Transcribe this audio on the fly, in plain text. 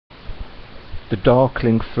The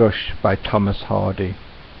Darkling Thrush by Thomas Hardy.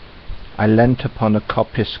 I leant upon a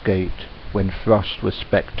coppice gate when frost was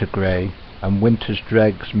spectre grey, and winter's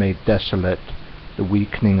dregs made desolate the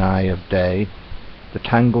weakening eye of day. The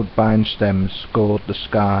tangled vine stems scored the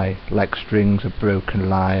sky like strings of broken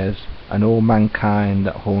lyres, and all mankind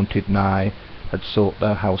that haunted nigh had sought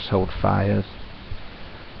their household fires.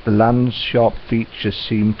 The land's sharp features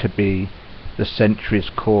seemed to be the century's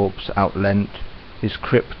corpse outleant, his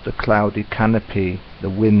crypt the cloudy canopy, the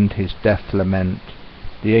wind his death lament.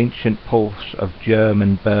 The ancient pulse of germ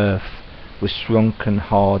and birth was shrunken,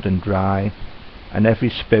 hard and dry, and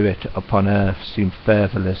every spirit upon earth seemed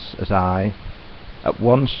fervorless as I. At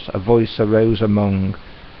once a voice arose among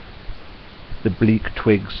the bleak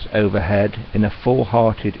twigs overhead, in a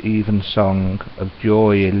full-hearted even song of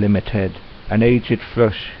joy illimited. An aged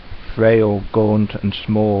thrush, frail, gaunt and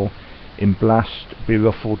small, in blast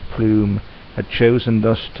beruffled plume, had chosen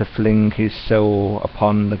thus to fling his soul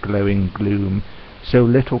upon the glowing gloom. So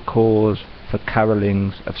little cause for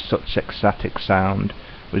carolings of such ecstatic sound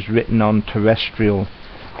was written on terrestrial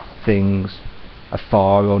things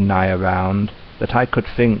afar or nigh around, that I could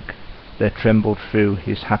think there trembled through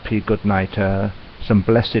his happy good-night some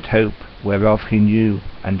blessed hope whereof he knew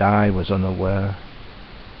and I was unaware.